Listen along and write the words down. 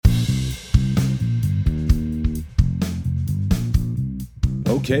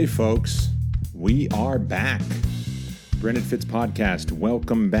Okay, folks, we are back. Brendan Fitz Podcast,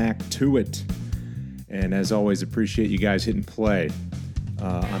 welcome back to it. And as always, appreciate you guys hitting play.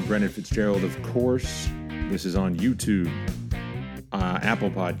 I'm Brendan Fitzgerald, of course. This is on YouTube, Apple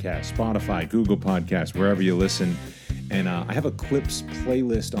Podcasts, Spotify, Google Podcasts, wherever you listen. And I have a clips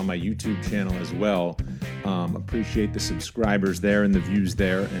playlist on my YouTube channel as well. Appreciate the subscribers there and the views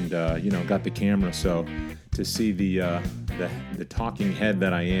there, and got the camera so to see the talking head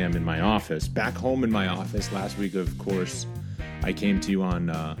that I am in my office. Back home in my office. Last week, of course, I came to you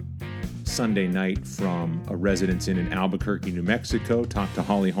on Sunday night from a residence inn in Albuquerque, New Mexico. Talked to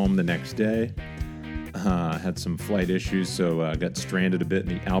Holly home the next day. Had some flight issues, so got stranded a bit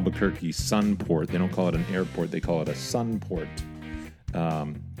in the Albuquerque Sunport. They don't call it an airport, they call it a Sunport.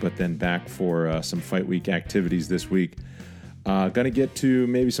 But then back for some Fight Week activities this week. Going to get to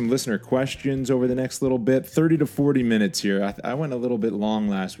maybe some listener questions over the next little bit. 30 to 40 minutes here. I went a little bit long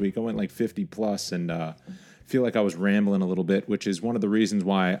last week. I went like 50 plus and feel like I was rambling a little bit, which is one of the reasons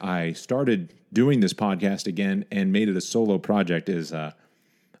why I started doing this podcast again and made it a solo project is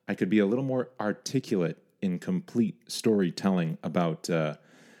I could be a little more articulate in complete storytelling about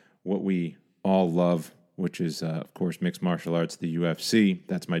what we all love, which is, of course, mixed martial arts, the UFC.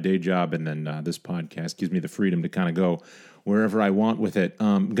 That's my day job, and then this podcast gives me the freedom to kind of go wherever I want with it.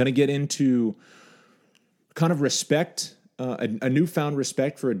 I'm going to get into kind of respect, a newfound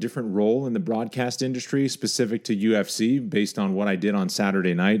respect for a different role in the broadcast industry specific to UFC based on what I did on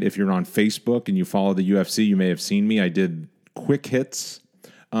Saturday night. If you're on Facebook and you follow the UFC, you may have seen me. I did Quick Hits,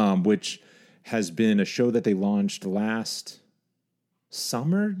 which has been a show that they launched last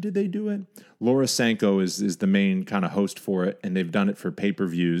summer. Did they do it? Laura Sanko is the main kind of host for it, and they've done it for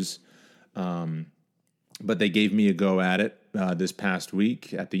pay-per-views. But they gave me a go at it this past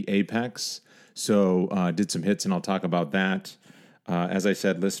week at the Apex. So did some hits, and I'll talk about that. As I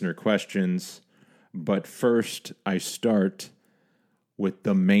said, listener questions. But first, I start with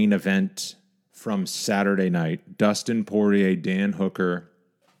the main event from Saturday night. Dustin Poirier, Dan Hooker.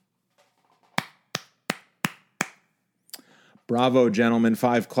 Bravo, gentlemen.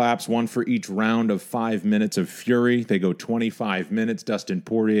 5 claps, one for each round of 5 minutes of fury. They go 25 minutes. Dustin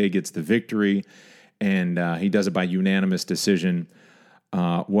Poirier gets the victory, and he does it by unanimous decision.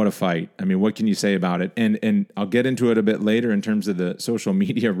 What a fight. I mean, what can you say about it? And I'll get into it a bit later in terms of the social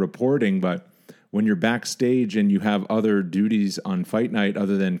media reporting, but when you're backstage and you have other duties on fight night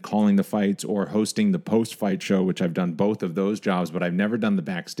other than calling the fights or hosting the post-fight show, which I've done both of those jobs, but I've never done the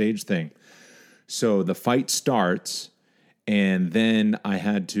backstage thing. So the fight starts, and then I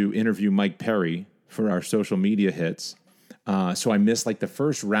had to interview Mike Perry for our social media hits. So I missed like the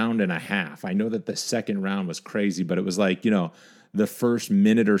first round and a half. I know that the second round was crazy, but it was like, the first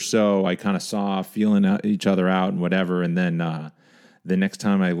minute or so I kind of saw feeling each other out and whatever. And then the next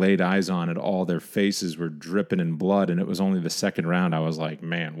time I laid eyes on it, all their faces were dripping in blood. And it was only the second round. I was like,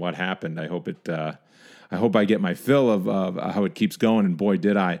 man, what happened? I hope I get my fill of how it keeps going. And boy,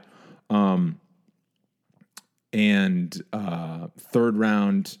 did I. And third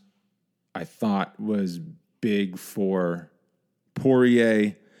round, I thought was big for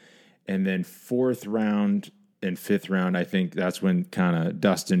Poirier. And then fourth round and fifth round, I think that's when kind of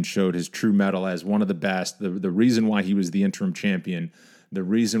Dustin showed his true mettle as one of the best. The reason why he was the interim champion, the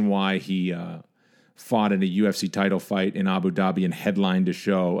reason why he fought in a UFC title fight in Abu Dhabi and headlined a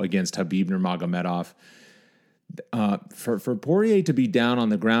show against Khabib Nurmagomedov. For Poirier to be down on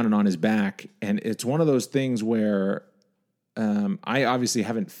the ground and on his back, and it's one of those things where I obviously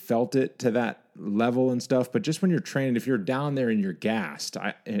haven't felt it to that level and stuff, but just when you're trained, if you're down there and you're gassed,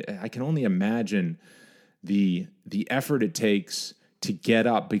 I can only imagine the effort it takes to get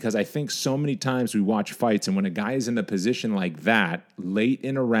up, because I think so many times we watch fights, and when a guy is in a position like that, late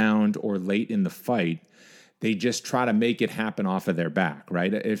in a round or late in the fight, they just try to make it happen off of their back,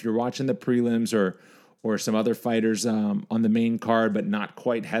 right? If you're watching the prelims or some other fighters on the main card, but not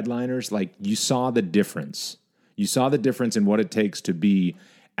quite headliners, like you saw the difference. You saw the difference in what it takes to be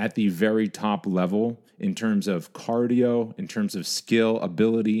at the very top level in terms of cardio, in terms of skill,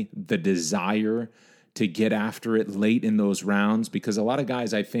 ability, the desire to get after it late in those rounds. Because a lot of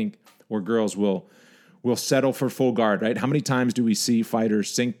guys, I think, or girls will settle for full guard, right? How many times do we see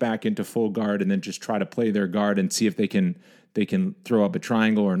fighters sink back into full guard and then just try to play their guard and see if they can throw up a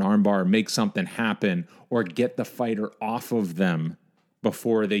triangle or an armbar, or make something happen, or get the fighter off of them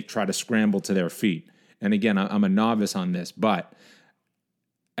before they try to scramble to their feet? And again, I'm a novice on this, but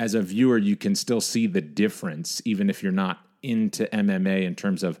as a viewer, you can still see the difference, even if you're not into MMA in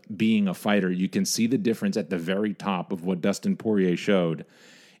terms of being a fighter. You can see the difference at the very top of what Dustin Poirier showed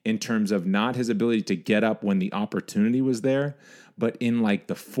in terms of not his ability to get up when the opportunity was there, but in like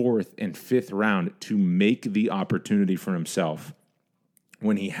the fourth and fifth round to make the opportunity for himself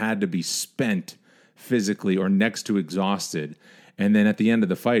when he had to be spent physically or next to exhausted. And then at the end of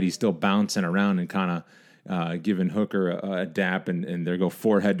the fight, he's still bouncing around and kind of giving Hooker a dap, and there go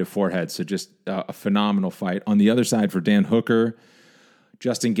forehead to forehead. So just a phenomenal fight. On the other side for Dan Hooker,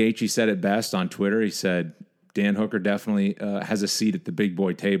 Justin Gaethje said it best on Twitter. He said, Dan Hooker definitely has a seat at the big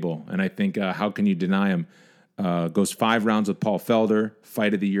boy table. And I think how can you deny him? Goes 5 rounds with Paul Felder,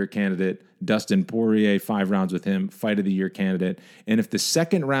 Fight of the Year candidate. Dustin Poirier, 5 rounds with him, Fight of the Year candidate. And if the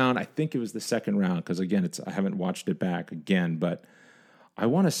second round, I think it was the second round, because again, I haven't watched it back again, but I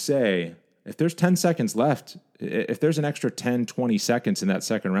want to say if there's 10 seconds left, if there's an extra 10, 20 seconds in that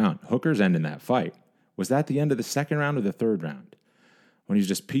second round, Hooker's ending that fight. Was that the end of the second round or the third round? When he's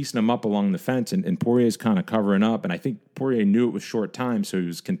just piecing him up along the fence and Poirier's kind of covering up. And I think Poirier knew it was short time, so he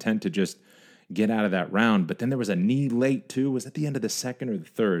was content to just get out of that round. But then there was a knee late too. Was that the end of the second or the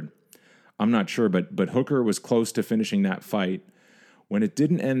third? I'm not sure, but Hooker was close to finishing that fight. When it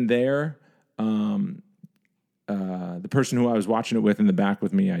didn't end there, the person who I was watching it with in the back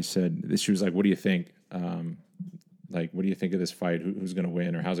with me, I said, she was like, what do you think? What do you think of this fight? Who's going to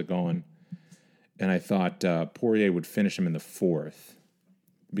win, or how's it going? And I thought Poirier would finish him in the fourth,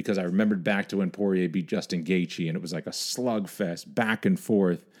 because I remembered back to when Poirier beat Justin Gaethje, and it was like a slugfest back and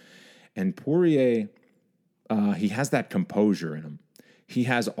forth. And Poirier, he has that composure in him. He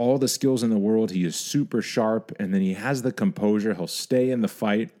has all the skills in the world. He is super sharp, and then he has the composure. He'll stay in the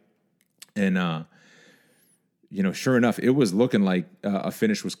fight. And, sure enough, it was looking like a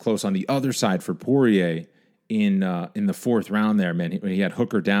finish was close on the other side for Poirier in the fourth round there, man. When he had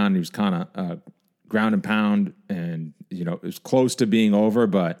Hooker down, he was kind of ground and pound, and, it was close to being over,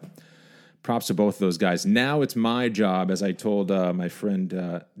 but props to both of those guys. Now it's my job, as I told my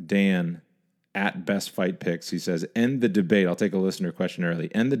friend Dan at Best Fight Picks. He says, end the debate. I'll take a listener question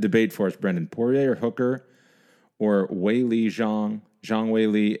early. End the debate for us, Brendan. Poirier or Hooker, or Weili Zhang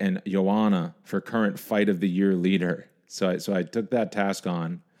Weili, and Joanna for current Fight of the Year leader. So I took that task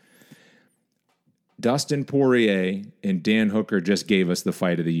on. Dustin Poirier and Dan Hooker just gave us the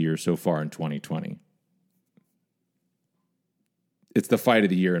Fight of the Year so far in 2020. It's the Fight of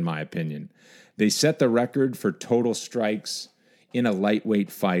the Year, in my opinion. They set the record for total strikes in a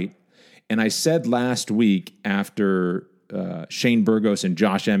lightweight fight. And I said last week, after Shane Burgos and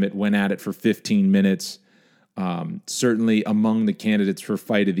Josh Emmett went at it for 15 minutes, certainly among the candidates for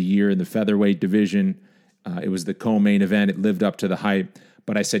Fight of the Year in the featherweight division, it was the co-main event. It lived up to the hype.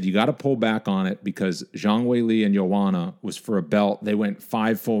 But I said, you got to pull back on it, because Zhang Weili and Joanna was for a belt. They went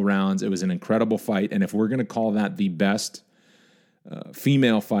 5 full rounds. It was an incredible fight. And if we're going to call that the best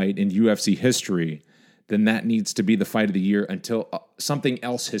female fight in UFC history, then that needs to be the Fight of the Year until something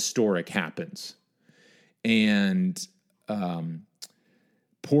else historic happens. And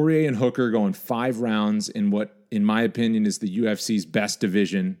Poirier and Hooker going 5 rounds in what, in my opinion, is the UFC's best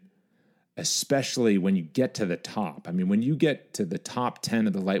division, especially when you get to the top. I mean, when you get to the top 10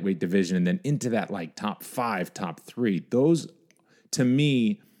 of the lightweight division and then into that like top 5, top 3, those, to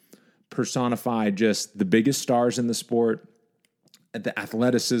me, personify just the biggest stars in the sport. The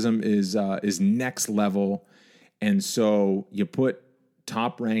athleticism is next level. And so you put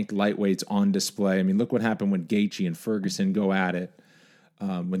top-ranked lightweights on display. I mean, look what happened when Gaethje and Ferguson go at it.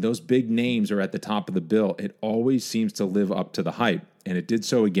 When those big names are at the top of the bill, it always seems to live up to the hype. And it did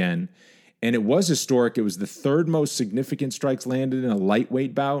so again. And it was historic. It was the 3rd most significant strikes landed in a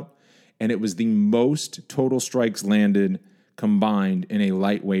lightweight bout. And it was the most total strikes landed combined in a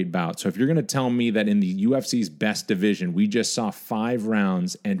lightweight bout. So if you're going to tell me that in the UFC's best division, we just saw 5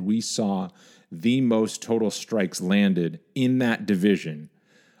 rounds and we saw the most total strikes landed in that division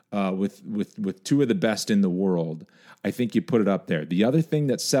with 2 of the best in the world, I think you put it up there. The other thing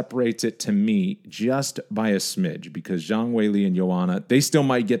that separates it to me just by a smidge, because Zhang Weili and Joanna, they still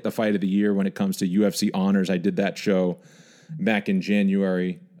might get the Fight of the Year when it comes to UFC honors. I did that show back in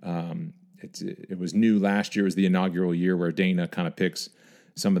January. It was new last year. It was the inaugural year where Dana kind of picks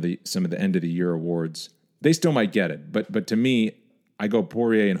some of the end of the year awards. They still might get it, but to me, I go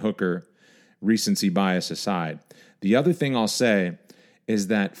Poirier and Hooker, recency bias aside. The other thing I'll say is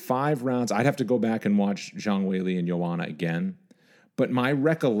that 5 rounds, I'd have to go back and watch Zhang Weili and Joanna again, but my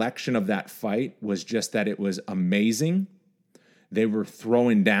recollection of that fight was just that it was amazing. They were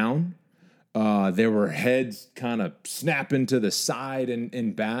throwing down. There were heads kind of snapping to the side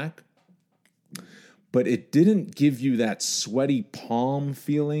and back. But it didn't give you that sweaty palm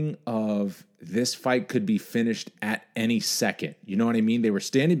feeling of this fight could be finished at any second. You know what I mean? They were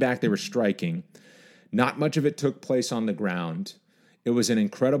standing back. They were striking. Not much of it took place on the ground. It was an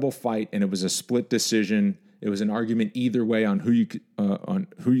incredible fight, and it was a split decision. It was an argument either way on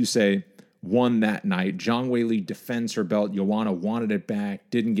who you say won that night. Zhang Weili defends her belt. Joanna wanted it back,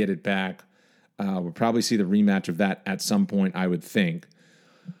 didn't get it back. We'll probably see the rematch of that at some point, I would think.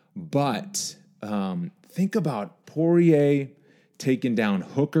 But think about Poirier taking down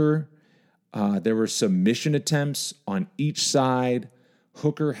Hooker. There were submission attempts on each side.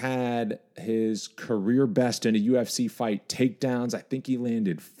 Hooker had his career best in a UFC fight takedowns. I think he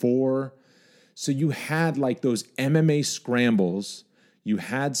landed 4. So you had like those MMA scrambles. You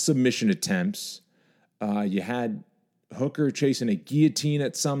had submission attempts. You had Hooker chasing a guillotine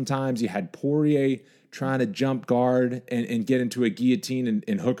at some times. You had Poirier trying to jump guard and get into a guillotine,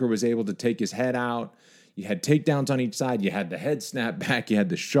 and Hooker was able to take his head out. You had takedowns on each side. You had the head snap back. You had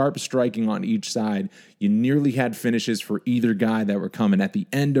the sharp striking on each side. You nearly had finishes for either guy that were coming. At the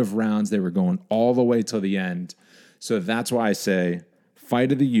end of rounds, they were going all the way till the end. So that's why I say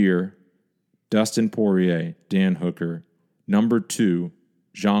fight of the year, Dustin Poirier, Dan Hooker. Number 2,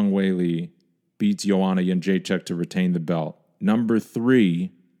 Zhang Weili beats Joanna Jędrzejczyk to retain the belt. Number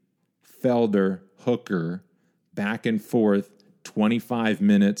 3, Felder, Hooker, back and forth, 25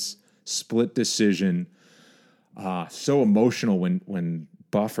 minutes, split decision. So emotional when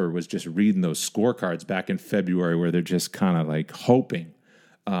Buffer was just reading those scorecards back in February where they're just kind of like hoping.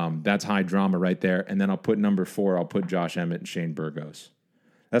 That's high drama right there. And then I'll put number 4, I'll put Josh Emmett and Shane Burgos.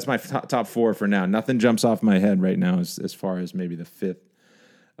 That's my top 4 for now. Nothing jumps off my head right now as far as maybe the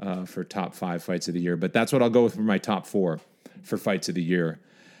 5th for top 5 fights of the year. But that's what I'll go with for my top 4 for fights of the year.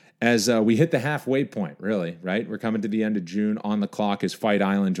 As we hit the halfway point, really, right? We're coming to the end of June. On the clock is Fight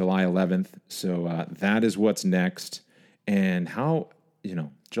Island, July 11th. So that is what's next. And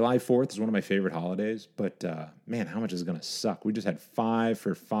July 4th is one of my favorite holidays. But, man, how much is it going to suck? We just had 5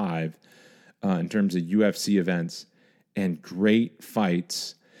 for 5 in terms of UFC events and great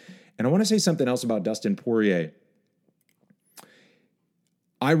fights. And I want to say something else about Dustin Poirier.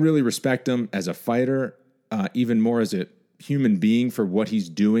 I really respect him as a fighter, even more as a human being for what he's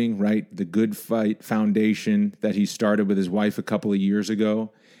doing, right? The Good Fight Foundation that he started with his wife a couple of years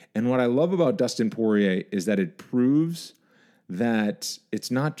ago. And what I love about Dustin Poirier is that it proves that it's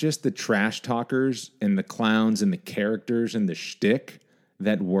not just the trash talkers and the clowns and the characters and the shtick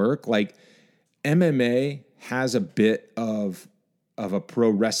that work. Like MMA has a bit of a pro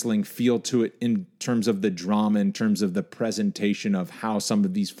wrestling feel to it in terms of the drama, in terms of the presentation of how some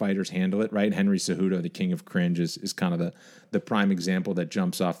of these fighters handle it, right? Henry Cejudo, the king of cringe, is kind of the prime example that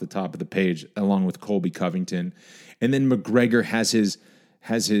jumps off the top of the page, along with Colby Covington. And then McGregor has his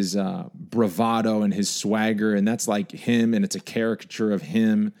bravado and his swagger, and that's like him, and it's a caricature of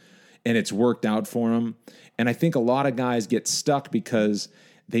him, and it's worked out for him. And I think a lot of guys get stuck because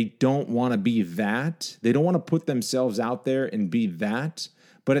they don't want to be that. They don't want to put themselves out there and be that.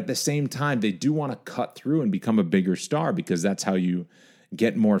 But at the same time, they do want to cut through and become a bigger star because that's how you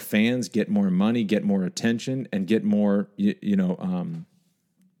get more fans, get more money, get more attention, and get more, the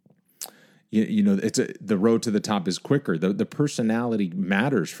road to the top is quicker. The personality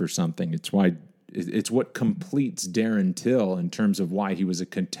matters for something. It's what completes Darren Till in terms of why he was a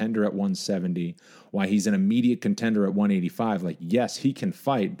contender at 170, why he's an immediate contender at 185. Like, yes, he can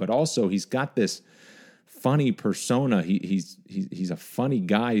fight, but also he's got this funny persona. He's a funny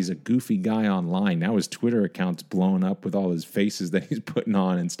guy. He's a goofy guy online. Now his Twitter account's blown up with all his faces that he's putting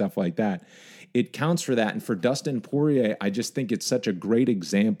on and stuff like that. It counts for that. And for Dustin Poirier, I just think it's such a great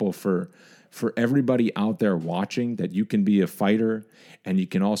example for everybody out there watching that you can be a fighter and you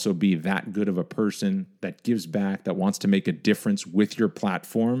can also be that good of a person that gives back, that wants to make a difference with your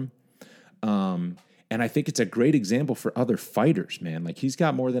platform. And I think it's a great example for other fighters, man. Like, he's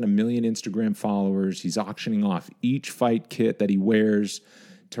got more than 1 million Instagram followers. He's auctioning off each fight kit that he wears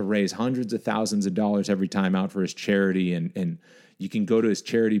to raise hundreds of thousands of dollars every time out for his charity. And you can go to his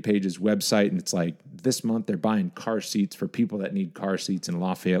charity page's website, and it's like, this month they're buying car seats for people that need car seats in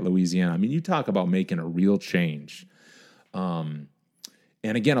Lafayette, Louisiana. I mean, you talk about making a real change.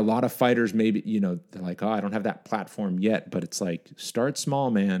 And again, a lot of fighters maybe, they're like, oh, I don't have that platform yet. But it's like, start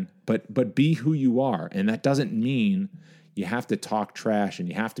small, man. But be who you are. And that doesn't mean you have to talk trash and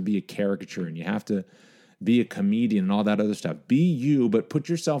you have to be a caricature and you have to be a comedian and all that other stuff. Be you, but put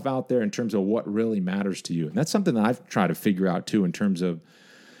yourself out there in terms of what really matters to you. And that's something that I've tried to figure out too in terms of,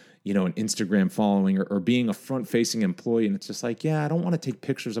 an Instagram following or being a front-facing employee. And it's just like, yeah, I don't want to take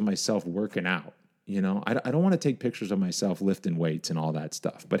pictures of myself working out. I don't want to take pictures of myself lifting weights and all that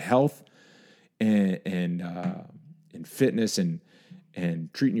stuff. But health and fitness and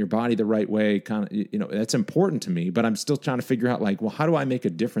and treating your body the right way, kind of, that's important to me, but I'm still trying to figure out like, well, how do I make a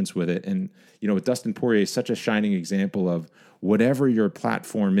difference with it? And, with Dustin Poirier is such a shining example of whatever your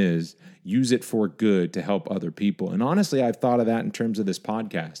platform is, use it for good to help other people. And honestly, I've thought of that in terms of this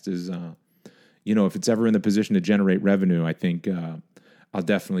podcast is, if it's ever in the position to generate revenue, I think I'll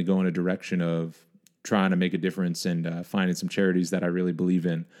definitely go in a direction of trying to make a difference and finding some charities that I really believe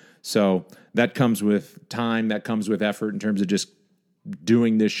in. So that comes with time, that comes with effort in terms of just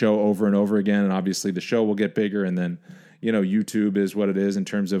doing this show over and over again. And obviously the show will get bigger, and then, YouTube is what it is in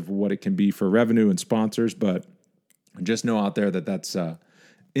terms of what it can be for revenue and sponsors. But just know out there that that's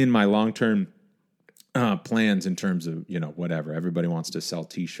in my long-term plans in terms of, whatever. Everybody wants to sell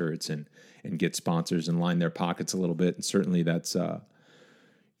T-shirts and get sponsors and line their pockets a little bit. And certainly that's,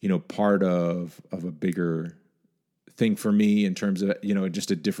 part of a bigger thing for me in terms of,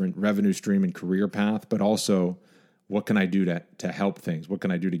 just a different revenue stream and career path, but also what can I do to help things? What can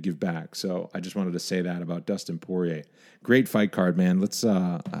I do to give back? So I just wanted to say that about Dustin Poirier. Great fight card, man.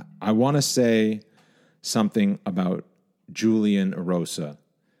 I want to say something about Julian Erosa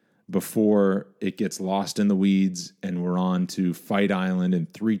before it gets lost in the weeds and we're on to Fight Island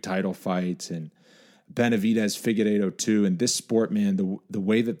and 3 title fights and Benavidez Figueiredo 2. And this sport, man, the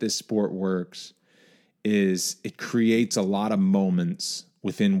way that this sport works is it creates a lot of moments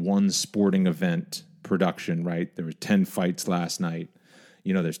within one sporting event production, right? There were 10 fights last night.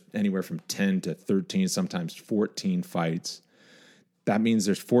 There's anywhere from 10 to 13, sometimes 14 fights. That means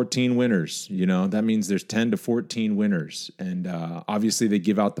there's 14 winners, that means there's 10 to 14 winners. And obviously they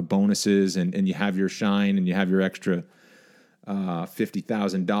give out the bonuses and you have your shine and you have your extra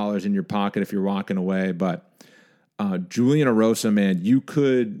 $50,000 in your pocket if you're walking away. But Julian Erosa, man, you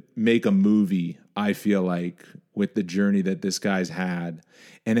could make a movie, I feel like, with the journey that this guy's had.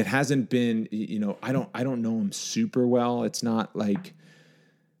 And it hasn't been, I don't know him super well. It's not like,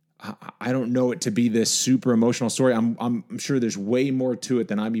 I don't know it to be this super emotional story. I'm sure there's way more to it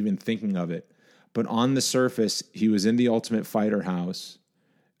than I'm even thinking of it. But on the surface, he was in the Ultimate Fighter house.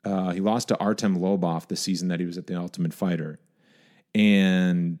 He lost to Artem Lobov the season that he was at the Ultimate Fighter.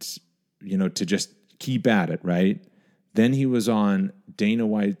 And, to just keep at it, right? Then he was on Dana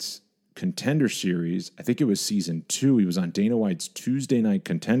White's Contender Series. I think it was season 2. He was on Dana White's Tuesday Night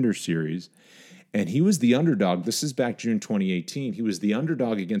Contender Series. And he was the underdog. This is back June 2018. He was the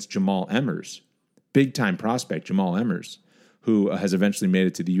underdog against Jamal Emmers, big-time prospect Jamal Emmers, who has eventually made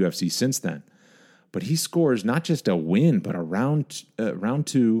it to the UFC since then. But he scores not just a win, but a round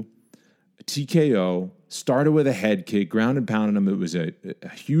 2 TKO, started with a head kick, ground and pounded him. It was a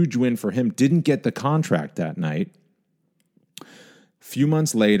huge win for him. Didn't get the contract that night. A few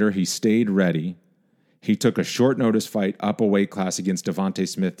months later, he stayed ready. He took a short notice fight up a weight class against Devontae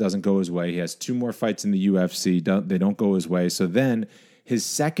Smith. Doesn't go his way. He has 2 more fights in the UFC. They don't go his way. So then his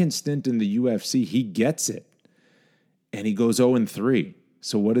second stint in the UFC, he gets it. And he goes 0-3.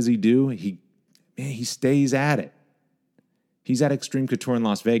 So what does he do? He stays at it. He's at Extreme Couture in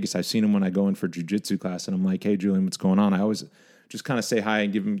Las Vegas. I've seen him when I go in for jiu-jitsu class, and I'm like, hey, Julian, what's going on? I always just kind of say hi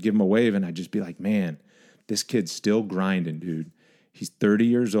and give him a wave, and I'd just be like, man, this kid's still grinding, dude. He's 30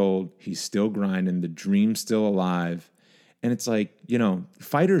 years old. He's still grinding. The dream's still alive. And it's like,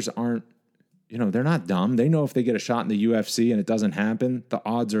 fighters aren't, they're not dumb. They know if they get a shot in the UFC and it doesn't happen, the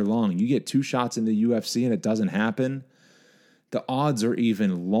odds are long. You get 2 shots in the UFC and it doesn't happen, the odds are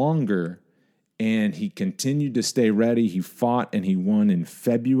even longer. And he continued to stay ready. He fought and he won in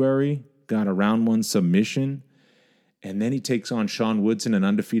February, got a round 1 submission. And then he takes on Sean Woodson, an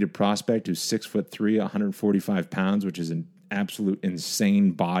undefeated prospect who's 6'3", 145 pounds, which is an absolute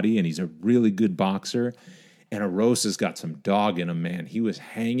insane body. And he's a really good boxer. And Erosa's got some dog in him, man. He was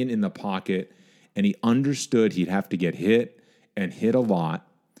hanging in the pocket and he understood he'd have to get hit and hit a lot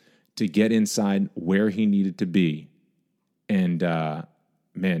to get inside where he needed to be. And,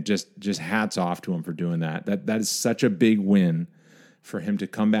 man, just hats off to him for doing that. That is such a big win for him to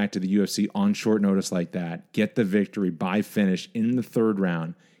come back to the UFC on short notice like that, get the victory by finish in the 3rd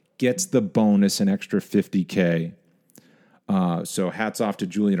round, gets the bonus, an extra $50K. So hats off to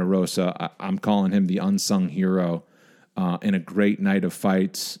Julian Erosa. I'm calling him the unsung hero in a great night of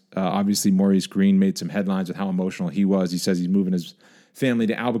fights. Obviously, Maurice Green made some headlines with how emotional he was. He says he's moving his family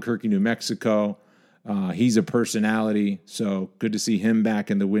to Albuquerque, New Mexico. He's a personality, so good to see him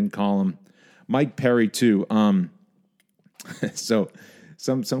back in the win column. Mike Perry, too. So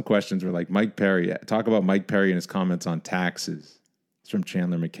some questions were like, Mike Perry, talk about Mike Perry and his comments on taxes. It's from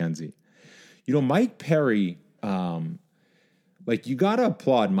Chandler McKenzie. Mike Perry, you got to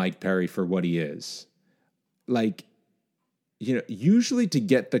applaud Mike Perry for what he is. Usually to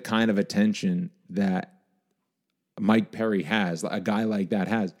get the kind of attention that Mike Perry has, a guy like that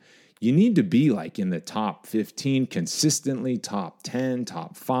has, you need to be like in the top 15 consistently, top 10,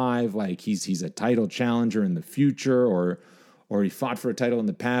 top 5. Like he's a title challenger in the future, or he fought for a title in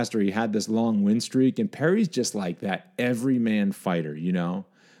the past, or he had this long win streak. And Perry's just like that everyman fighter, you know?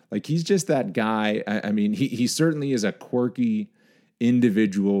 Like he's just that guy. I mean, he certainly is a quirky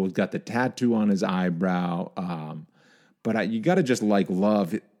individual. He's got the tattoo on his eyebrow. But you got to just like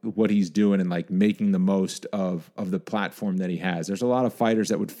love what he's doing and like making the most of the platform that he has. There's a lot of fighters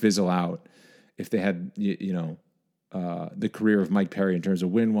that would fizzle out if they had, the career of Mike Perry in terms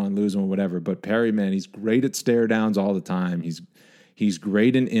of win one, lose one, whatever. But Perry, man, he's great at stare downs all the time. He's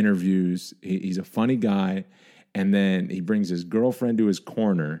great in interviews. He's a funny guy. And then he brings his girlfriend to his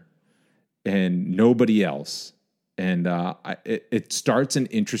corner and nobody else. And it starts an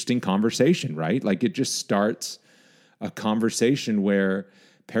interesting conversation, right? Like it just starts a conversation where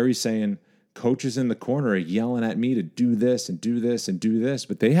Perry's saying, coaches in the corner are yelling at me to do this and do this and do this,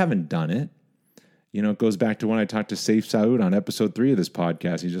 but they haven't done it. You know, it goes back to when I talked to Saif Saud on episode 3 of this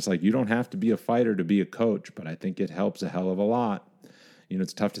podcast. He's just like, you don't have to be a fighter to be a coach, but I think it helps a hell of a lot. You know,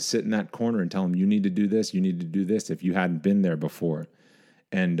 it's tough to sit in that corner and tell them, you need to do this, you need to do this if you hadn't been there before.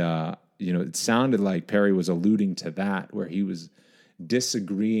 And, it sounded like Perry was alluding to that, where he was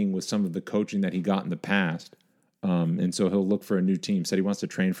disagreeing with some of the coaching that he got in the past. And so he'll look for a new team. Said he wants to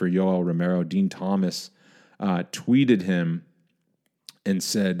train for Yoel Romero. Dean Thomas tweeted him and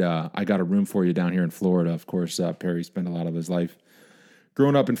said, I got a room for you down here in Florida. Of course, Perry spent a lot of his life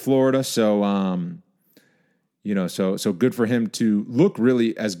growing up in Florida. So, so good for him to look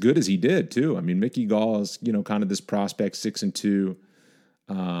really as good as he did too. I mean, Mickey Gall is, kind of this prospect, 6-2.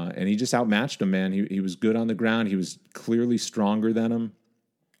 And he just outmatched him, man. He was good on the ground. He was clearly stronger than him,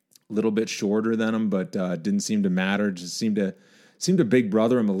 a little bit shorter than him, but didn't seem to matter. Just seemed to big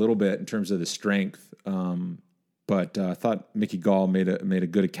brother him a little bit in terms of the strength. But I thought Mickey Gall made a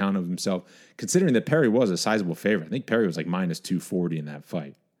good account of himself, considering that Perry was a sizable favorite. I think Perry was like minus 240 in that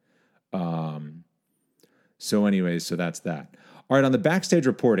fight. So that's that. All right, on the backstage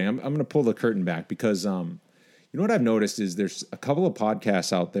reporting, I'm going to pull the curtain back because you know what I've noticed is there's a couple of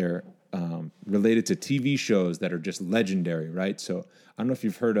podcasts out there related to TV shows that are just legendary, right? So I don't know if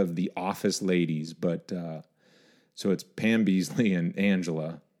you've heard of The Office Ladies, but so it's Pam Beesly and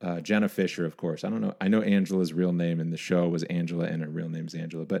Angela. Jenna Fisher, of course. I don't know. I know Angela's real name in the show was Angela and her real name's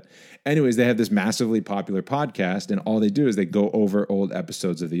Angela. But anyways, they have this massively popular podcast, and all they do is they go over old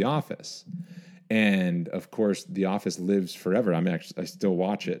episodes of The Office. And of course, The Office lives forever. I still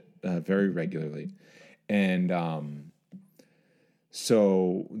watch it very regularly. And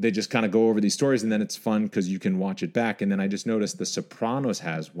so they just kind of go over these stories, and then it's fun because you can watch it back. And then I just noticed The Sopranos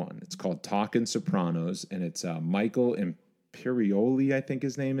has one. It's called Talkin' Sopranos, and it's Michael Imperioli, I think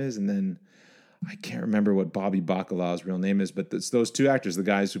his name is. And then I can't remember what Bobby Bacala's real name is, but it's those two actors, the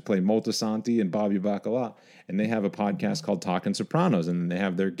guys who play Moltisanti and Bobby Bacala. And they have a podcast called Talkin' Sopranos, and they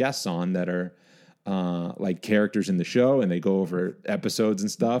have their guests on that are like characters in the show, and they go over episodes and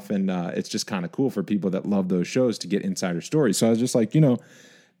stuff. And it's just kind of cool for people that love those shows to get insider stories. So I was just like,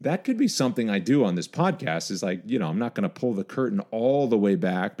 that could be something I do on this podcast is like, I'm not going to pull the curtain all the way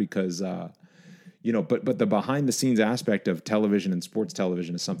back because, but the behind the scenes aspect of television and sports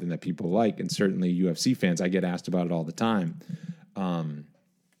television is something that people like. And certainly UFC fans, I get asked about it all the time.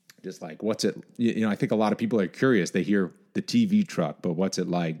 Just like, what's it, I think a lot of people are curious. They hear the TV truck, but what's it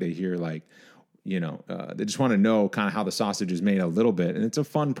like? They hear like, they just want to know kind of how the sausage is made a little bit. And it's a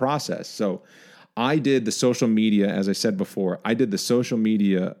fun process. So I did the social media, as I said before, I did the social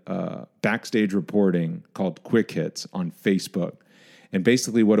media backstage reporting called Quick Hits on Facebook. And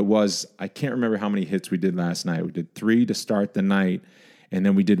basically what it was, I can't remember how many hits we did last night. We did 3 to start the night. And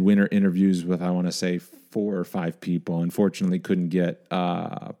then we did winner interviews with, I want to say, 4 or 5 people. Unfortunately, couldn't get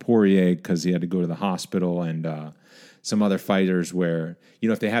Poirier because he had to go to the hospital, and some other fighters where,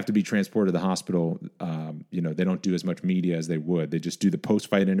 if they have to be transported to the hospital, they don't do as much media as they would. They just do the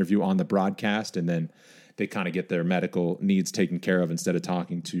post-fight interview on the broadcast, and then they kind of get their medical needs taken care of instead of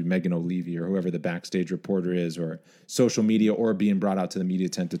talking to Megan O'Leary or whoever the backstage reporter is, or social media, or being brought out to the media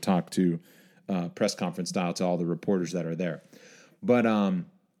tent to talk to press conference style to all the reporters that are there. But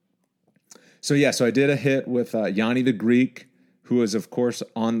so I did a hit with Yanni the Greek, who is, of course,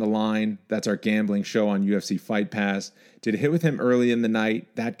 on the line. That's our gambling show on UFC Fight Pass. Did a hit with him early in the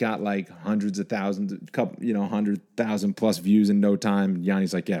night. That got like hundreds of thousands, 100,000 plus views in no time.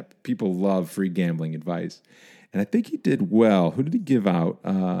 Yanni's like, yeah, people love free gambling advice. And I think he did well. Who did he give out?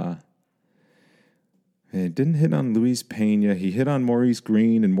 He didn't hit on Luis Pena. He hit on Maurice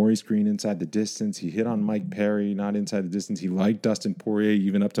Green, and Maurice Green inside the distance. He hit on Mike Perry, not inside the distance. He liked Dustin Poirier,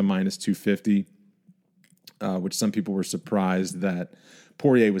 even up to minus 250. which some people were surprised that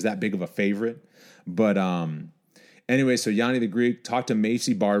Poirier was that big of a favorite. But anyway, so Yanni the Greek talked to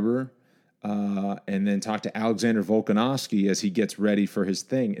Macy Barber and then talked to Alexander Volkanovski as he gets ready for his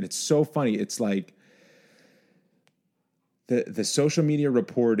thing. And it's so funny. It's like the social media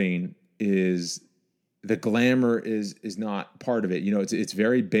reporting is the glamour is not part of it. You know, it's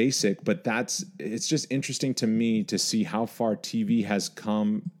very basic, but it's just interesting to me to see how far TV has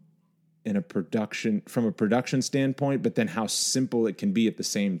come from a production standpoint, but then how simple it can be at the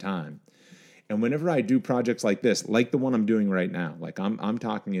same time. And whenever I do projects like this, like the one I'm doing right now, like I'm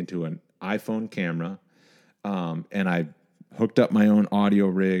talking into an iPhone camera, and I hooked up my own audio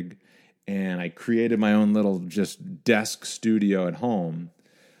rig, and I created my own little just desk studio at home.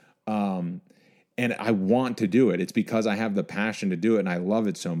 And I want to do it. It's because I have the passion to do it, and I love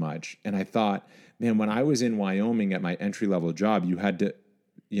it so much. And I thought, man, when I was in Wyoming at my entry-level job, you had to,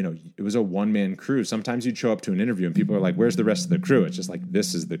 you know, it was a one-man crew. Sometimes you'd show up to an interview, and people are like, where's the rest of the crew? It's just like,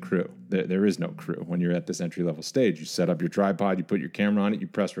 this is the crew. There is no crew. When you're at this entry-level stage, you set up your tripod, you put your camera on it, you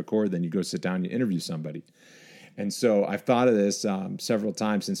press record, then you go sit down, you interview somebody. And so I've thought of this several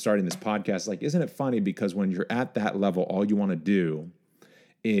times since starting this podcast. Like, isn't it funny? Because when you're at that level, all you want to do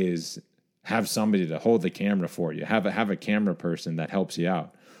is have somebody to hold the camera for you, have a camera person that helps you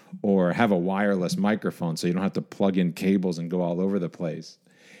out, or have a wireless microphone so you don't have to plug in cables and go all over the place.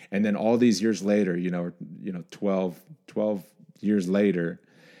 And then all these years later, 12 years later,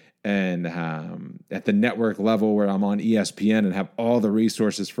 and at the network level where I'm on ESPN and have all the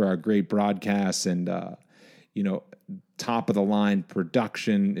resources for our great broadcasts and, top of the line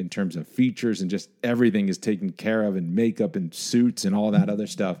production in terms of features, and just everything is taken care of, and makeup and suits and all that other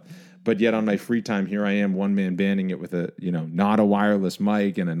stuff. But yet on my free time, here I am, one man banding it with not a wireless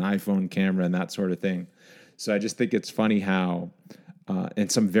mic and an iPhone camera and that sort of thing. So I just think it's funny how,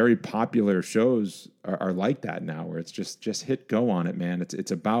 and some very popular shows are like that now, where it's just hit go on it, man.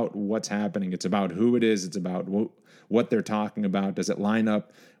 It's about what's happening. It's about who it is. It's about what they're talking about. Does it line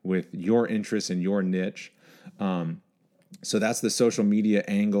up with your interests and your niche? So that's the social media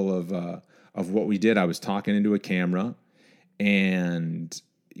angle of what we did. I was talking into a camera, and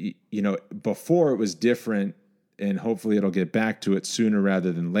before it was different, and hopefully it'll get back to it sooner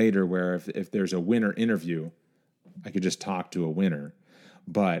rather than later, where if there's a winner interview, I could just talk to a winner.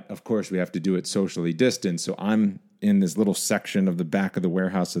 But of course we have to do it socially distanced. So I'm in this little section of the back of the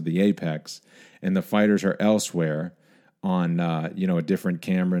warehouse of the Apex, and the fighters are elsewhere on, a different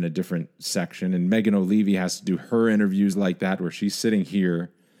camera in a different section. And Megan O'Leary has to do her interviews like that, where she's sitting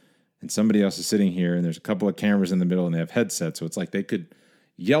here and somebody else is sitting here, and there's a couple of cameras in the middle, and they have headsets. So it's like they could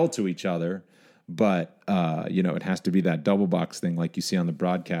yell to each other, but it has to be that double box thing like you see on the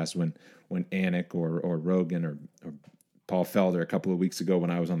broadcast when Anik or Rogan or Paul Felder a couple of weeks ago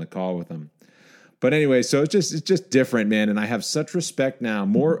when I was on the call with them. But anyway, so it's just different, man. And I have such respect now,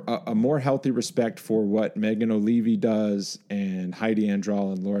 a more healthy respect for what Megan O'Leary does, and Heidi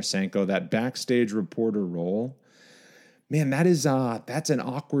Andral and Laura Sanko, that backstage reporter role. Man, that's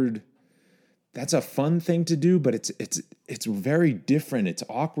a fun thing to do, but it's very different. It's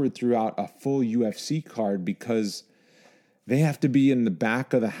awkward throughout a full UFC card because they have to be in the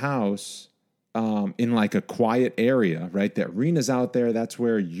back of the house, in like a quiet area, right? The arena's out there. That's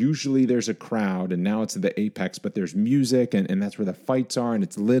where usually there's a crowd, and now it's the Apex, but there's music, and that's where the fights are, and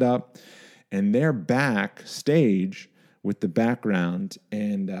it's lit up. And they're backstage with the background,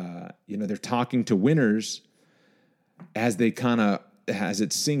 and they're talking to winners as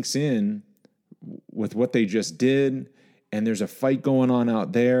it sinks in with what they just did. And there's a fight going on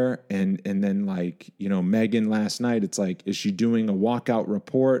out there. And then Megan last night, it's like, is she doing a walkout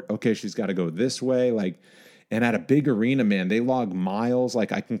report? Okay, she's got to go this way. And at a big arena, man, they log miles.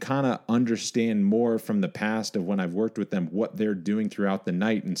 Like, I can kind of understand more from the past of when I've worked with them, what they're doing throughout the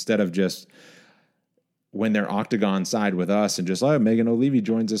night, instead of just when they're octagon side with us and just, Megan O'Leary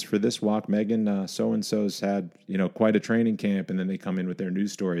joins us for this walk. Megan, so-and-so's had, quite a training camp. And then they come in with their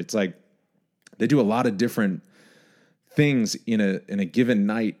news story. It's like they do a lot of different things in a given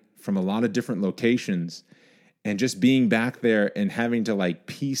night from a lot of different locations, and just being back there and having to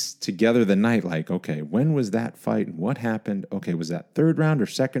piece together the night. Like, okay, when was that fight and what happened? Okay, was that third round or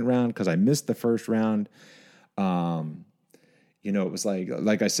second round? Because I missed the first round. It was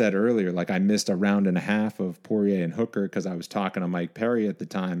like I said earlier, I missed a round and a half of Poirier and Hooker because I was talking to Mike Perry at the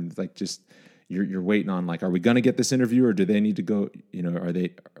time. Just you're waiting on are we going to get this interview, or do they need to go?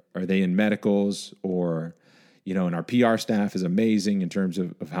 Are they in medicals, or and our PR staff is amazing in terms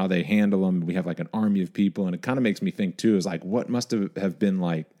of how they handle them. We have an army of people, and it kind of makes me think too, is what must have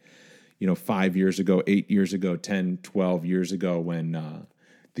been 5 years ago, 8 years ago, 10, 12 years ago when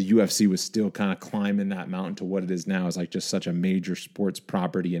the UFC was still kind of climbing that mountain to what it is now, is like just such a major sports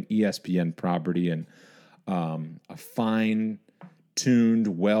property and ESPN property, and a fine-tuned,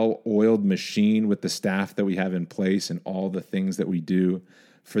 well-oiled machine with the staff that we have in place and all the things that we do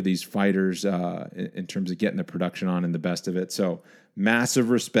for these fighters in terms of getting the production on and the best of it. So massive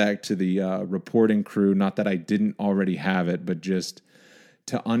respect to the reporting crew. Not that I didn't already have it, but just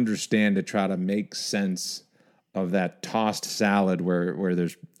to understand, to try to make sense of that tossed salad where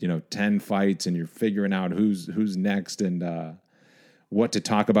there's 10 fights and you're figuring out who's next and what to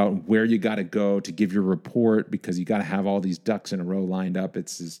talk about, where you got to go to give your report, because you got to have all these ducks in a row lined up.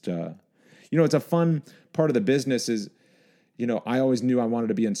 It's just it's a fun part of the business. Is I always knew I wanted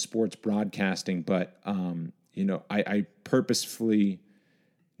to be in sports broadcasting, but I purposefully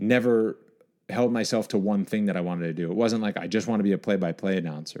never held myself to one thing that I wanted to do. It wasn't like I just want to be a play-by-play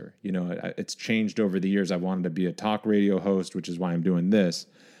announcer. It's changed over the years. I wanted to be a talk radio host, which is why I'm doing this.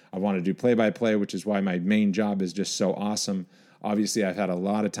 I want to do play-by-play, which is why my main job is just so awesome. Obviously, I've had a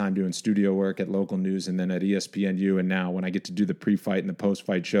lot of time doing studio work at local news and then at ESPNU, and now when I get to do the pre-fight and the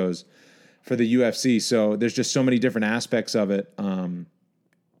post-fight shows for the UFC. So there's just so many different aspects of it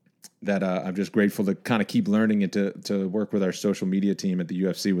that I'm just grateful to kind of keep learning, and to work with our social media team at the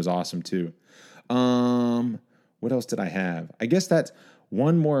UFC was awesome too. What else did I have? I guess that's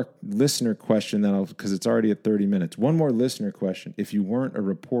one more listener question because it's already at 30 minutes. One more listener question. If you weren't a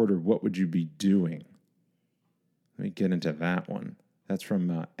reporter, what would you be doing? Let me get into that one. That's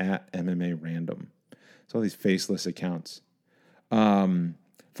from at MMA Random. It's all these faceless accounts. If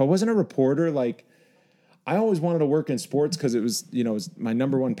I wasn't a reporter, like, I always wanted to work in sports because it was my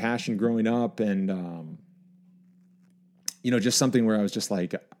number one passion growing up, and just something where I was just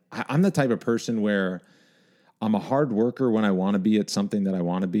like, I'm the type of person where I'm a hard worker when I want to be at something that I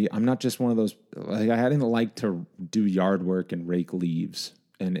want to be. I'm not just one of those, like, I didn't like to do yard work and rake leaves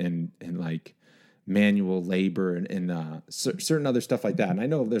and like manual labor and certain other stuff like that. And I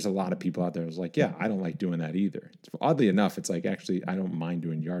know there's a lot of people out there who's like, yeah, I don't like doing that either. Oddly enough, it's like, actually, I don't mind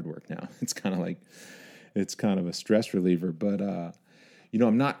doing yard work now. It's kind of a stress reliever, but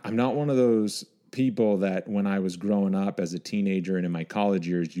I'm not one of those people that when I was growing up as a teenager and in my college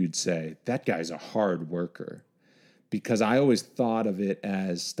years, you'd say, that guy's a hard worker, because I always thought of it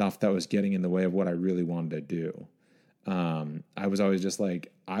as stuff that was getting in the way of what I really wanted to do. I was always just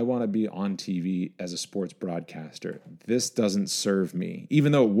like, I want to be on TV as a sports broadcaster. This doesn't serve me,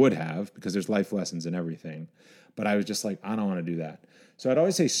 even though it would have, because there's life lessons and everything. But I was just like, I don't want to do that. So I'd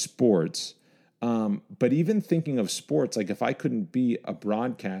always say sports. But even thinking of sports, like if I couldn't be a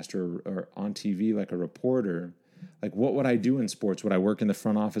broadcaster or on TV like a reporter, like what would I do in sports? Would I work in the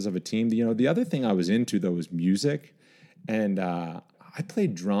front office of a team? The other thing I was into though was music, and I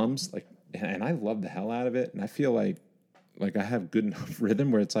played drums, and I love the hell out of it. And I feel like I have good enough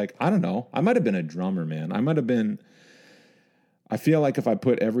rhythm where it's like, I don't know, I might have been a drummer, man. I feel like if I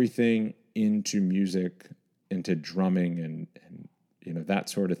put everything into music, into drumming and that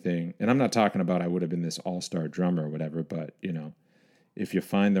sort of thing. And I'm not talking about I would have been this all-star drummer or whatever, but, if you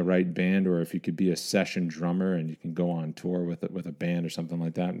find the right band, or if you could be a session drummer and you can go on tour with a band or something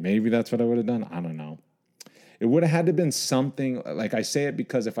like that, maybe that's what I would have done. I don't know. It would have had to have been something, like I say it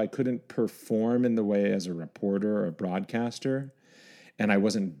because if I couldn't perform in the way as a reporter or a broadcaster, and I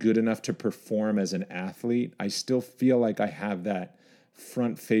wasn't good enough to perform as an athlete, I still feel like I have that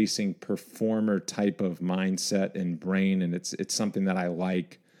front-facing performer type of mindset and brain, and it's something that I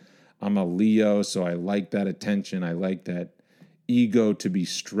like. I'm a Leo, so I like that attention. I like that ego to be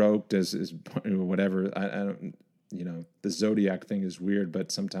stroked as whatever. I don't, the zodiac thing is weird,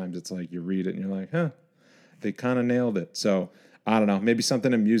 but sometimes it's like you read it and you're like, huh, they kind of nailed it. So I don't know, maybe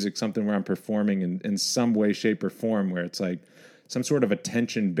something in music, something where I'm performing in some way, shape, or form, where it's like some sort of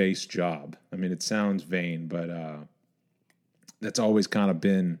attention-based job. I mean, it sounds vain, but that's always kind of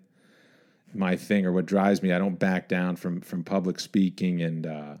been my thing, or what drives me. I don't back down from public speaking, and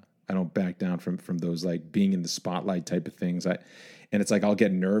I don't back down from those like being in the spotlight type of things. And it's like I'll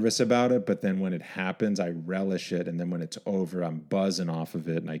get nervous about it, but then when it happens, I relish it, and then when it's over, I'm buzzing off of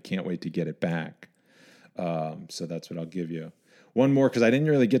it, and I can't wait to get it back. So that's what I'll give you. One more, because I didn't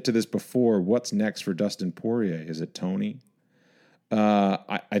really get to this before. What's next for Dustin Poirier? Is it Tony?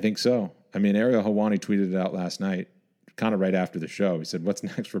 I think so. I mean, Ariel Helwani tweeted it out last night, kind of right after the show. He said, what's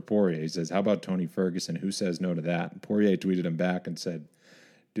next for Poirier? He says, how about Tony Ferguson? Who says no to that? And Poirier tweeted him back and said,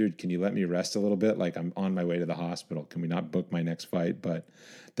 dude, can you let me rest a little bit? Like, I'm on my way to the hospital. Can we not book my next fight? But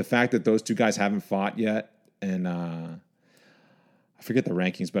the fact that those two guys haven't fought yet, and I forget the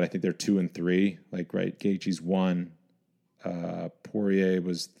rankings, but I think they're 2 and 3. Like, right, Gaethje's 1, Poirier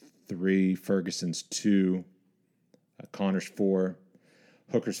was 3, Ferguson's 2, Connor's 4.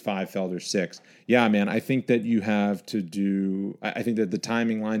 Hooker's 5, Felder's 6. Yeah, man, I think that you have to do... I think that the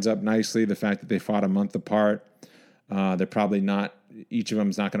timing lines up nicely. The fact that they fought a month apart. They're probably not... Each of them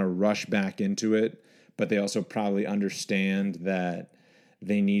is not going to rush back into it, but they also probably understand that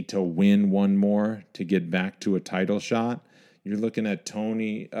they need to win one more to get back to a title shot. You're looking at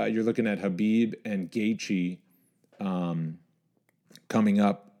you're looking at Khabib and Gaethje coming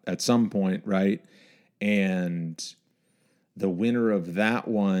up at some point, right? And the winner of that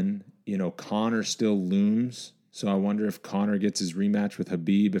one, Conor still looms. So I wonder if Conor gets his rematch with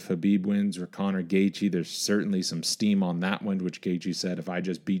Khabib. If Khabib wins or Conor Gaethje, there's certainly some steam on that one, which Gaethje said, if I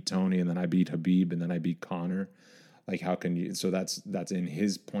just beat Tony and then I beat Khabib and then I beat Conor, like how can you? So that's in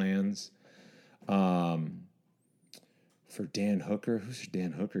his plans. For Dan Hooker, who should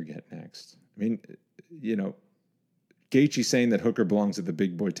Dan Hooker get next? I mean, Gaethje saying that Hooker belongs at the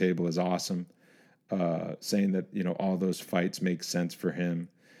big boy table is awesome. Saying that, all those fights make sense for him.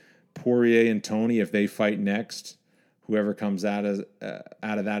 Poirier and Tony, if they fight next, whoever comes out of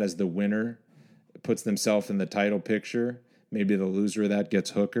that as the winner puts themselves in the title picture. Maybe the loser of that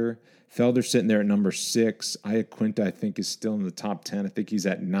gets Hooker. Felder sitting there at number 6. Iaquinta, I think, is still in the top 10. I think he's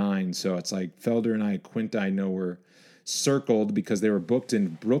at 9. So it's like Felder and Iaquinta, I know, were circled because they were booked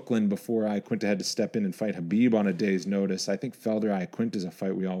in Brooklyn before Iaquinta had to step in and fight Khabib on a day's notice. I think Felder-Iaquinta is a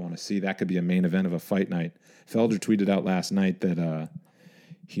fight we all want to see. That could be a main event of a fight night. Felder tweeted out last night that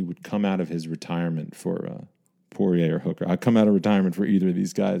he would come out of his retirement for Poirier or Hooker. I'd come out of retirement for either of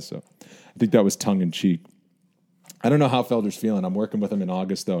these guys. So I think that was tongue-in-cheek. I don't know how Felder's feeling. I'm working with him in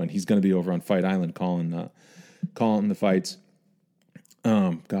August, though, and he's going to be over on Fight Island calling the fights.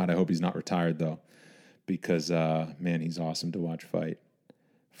 God, I hope he's not retired, though, because, man, he's awesome to watch fight.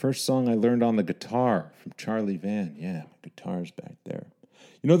 First song I learned on the guitar from Charlie Van. Yeah, my guitar's back there.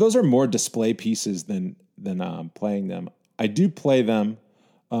 Those are more display pieces than playing them. I do play them,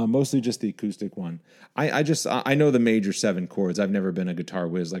 mostly just the acoustic one. I know the major 7 chords. I've never been a guitar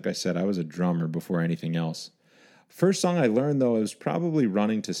whiz. Like I said, I was a drummer before anything else. First song I learned, though, it was probably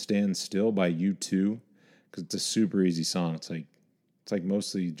Running to Stand Still by U2, because it's a super easy song. It's like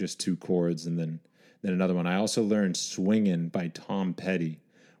mostly just 2 chords and then another one. I also learned Swingin' by Tom Petty,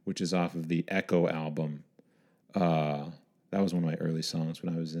 which is off of the Echo album. That was one of my early songs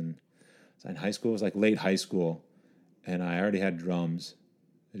when I was in high school. It was like late high school, and I already had drums.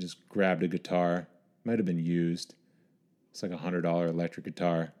 I just grabbed a guitar. Might have been used. It's like a $100 electric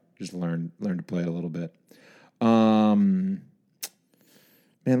guitar. Just learned to play it a little bit. Man,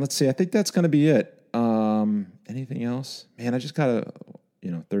 let's see. I think that's going to be it. Anything else? Man, I just got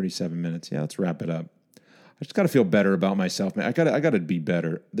 37 minutes. Yeah, let's wrap it up. I just got to feel better about myself, man. I got to be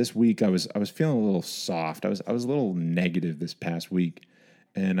better. This week I was feeling a little soft. I was a little negative this past week,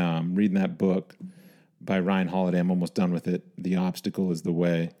 and reading that book by Ryan Holiday. I'm almost done with it. The Obstacle is the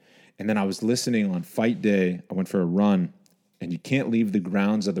Way. And then I was listening on fight day. I went for a run, and you can't leave the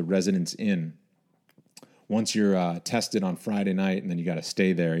grounds of the Residence Inn once you're tested on Friday night, and then you got to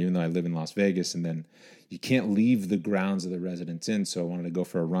stay there, even though I live in Las Vegas, and then you can't leave the grounds of the Residence Inn, so I wanted to go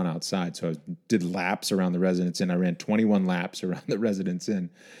for a run outside. So I did laps around the Residence Inn. I ran 21 laps around the Residence Inn.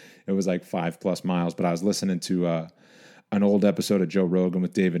 It was like 5+ miles, but I was listening to an old episode of Joe Rogan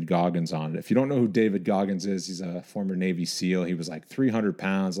with David Goggins on it. If you don't know who David Goggins is, he's a former Navy SEAL. He was like 300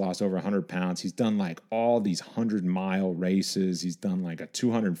 pounds, lost over 100 pounds. He's done like all these 100-mile races. He's done like a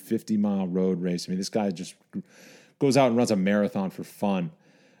 250-mile road race. I mean, this guy just goes out and runs a marathon for fun.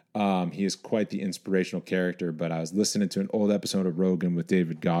 He is quite the inspirational character, but I was listening to an old episode of Rogan with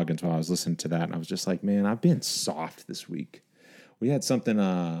David Goggins while I was listening to that, and I was just like, man, I've been soft this week. We had something...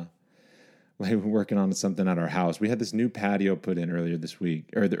 we're working on something at our house. We had this new patio put in earlier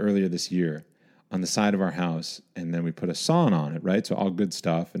this year on the side of our house, and then we put a sauna on it, right? So all good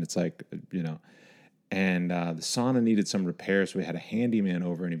stuff, and it's like, and the sauna needed some repair, so we had a handyman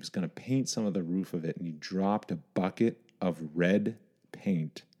over, and he was going to paint some of the roof of it, and he dropped a bucket of red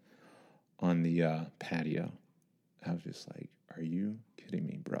paint on the patio. I was just like, are you kidding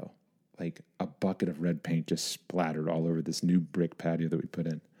me, bro? Like a bucket of red paint just splattered all over this new brick patio that we put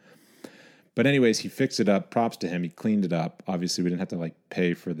in. But anyways, he fixed it up. Props to him. He cleaned it up. Obviously, we didn't have to like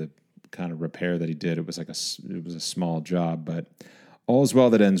pay for the kind of repair that he did. It was like it was a small job, but all's well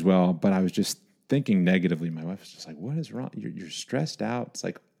that ends well. But I was just thinking negatively. My wife was just like, "What is wrong? You're stressed out." It's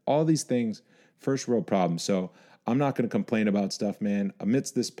like all these things, first world problems. So I'm not going to complain about stuff, man.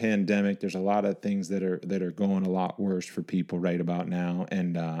 Amidst this pandemic, there's a lot of things that are going a lot worse for people right about now,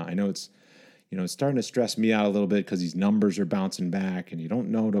 and I know it's. It's starting to stress me out a little bit because these numbers are bouncing back and you don't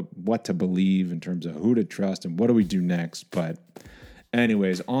know what to believe in terms of who to trust and what do we do next. But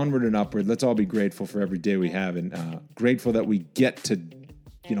anyways, onward and upward. Let's all be grateful for every day we have and grateful that we get to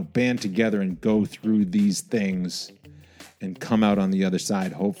band together and go through these things and come out on the other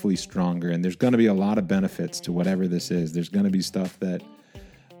side, hopefully stronger. And there's going to be a lot of benefits to whatever this is. There's going to be stuff that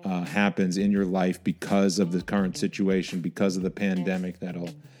happens in your life because of the current situation, because of the pandemic, that'll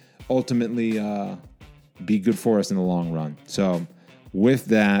ultimately be good for us in the long run. So with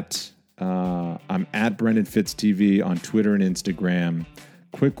that, I'm at Brendan Fitz TV on Twitter and Instagram.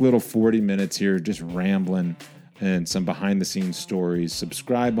 Quick little 40 minutes here, just rambling and some behind the scenes stories.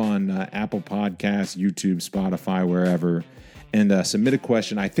 Subscribe on Apple Podcasts, YouTube, Spotify, wherever, and submit a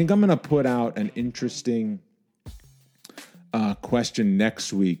question. I think I'm going to put out an interesting question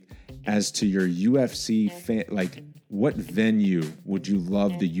next week as to your UFC fan, like what venue would you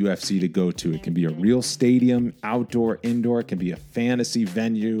love the UFC to go to? It can be a real stadium, outdoor, indoor. It can be a fantasy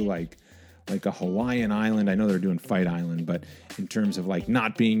venue like a Hawaiian Island. I know they're doing Fight Island, but in terms of like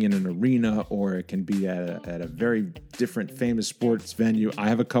not being in an arena, or it can be at a very different famous sports venue. I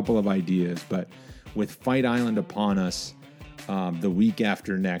have a couple of ideas, but with Fight Island upon us the week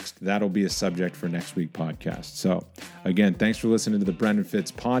after next, that'll be a subject for next week's podcast. So again, thanks for listening to the Brendan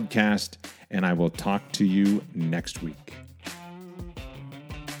Fitz podcast, and I will talk to you next week.